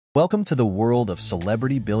Welcome to the world of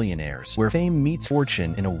celebrity billionaires, where fame meets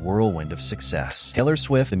fortune in a whirlwind of success. Taylor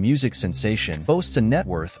Swift, the music sensation, boasts a net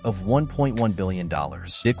worth of $1.1 billion.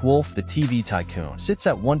 Dick Wolf, the TV tycoon, sits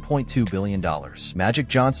at $1.2 billion. Magic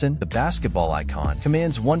Johnson, the basketball icon,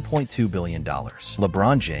 commands $1.2 billion.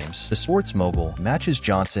 LeBron James, the sports mogul, matches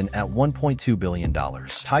Johnson at $1.2 billion.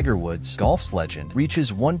 Tiger Woods, golf's legend,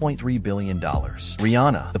 reaches $1.3 billion.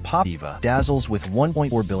 Rihanna, the pop diva, dazzles with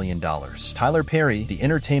 $1.4 billion. Tyler Perry, the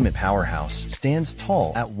entertainment powerhouse, stands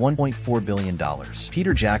tall at $1.4 billion.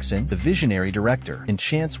 Peter Jackson, the visionary director,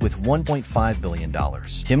 enchants with $1.5 billion.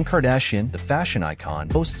 Kim Kardashian, the fashion icon,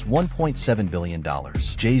 boasts $1.7 billion.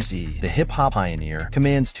 Jay-Z, the hip-hop pioneer,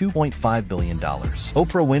 commands $2.5 billion.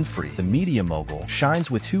 Oprah Winfrey, the media mogul, shines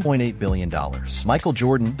with $2.8 billion. Michael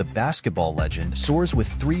Jordan, the basketball legend, soars with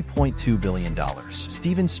 $3.2 billion.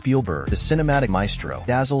 Steven Spielberg, the cinematic maestro,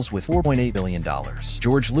 dazzles with $4.8 billion.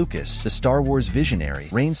 George Lucas, the Star Wars visionary,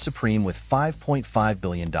 reigns supreme with $5.5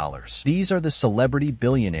 billion. These are the celebrity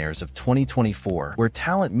billionaires of 2024, where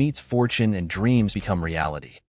talent meets fortune and dreams become reality.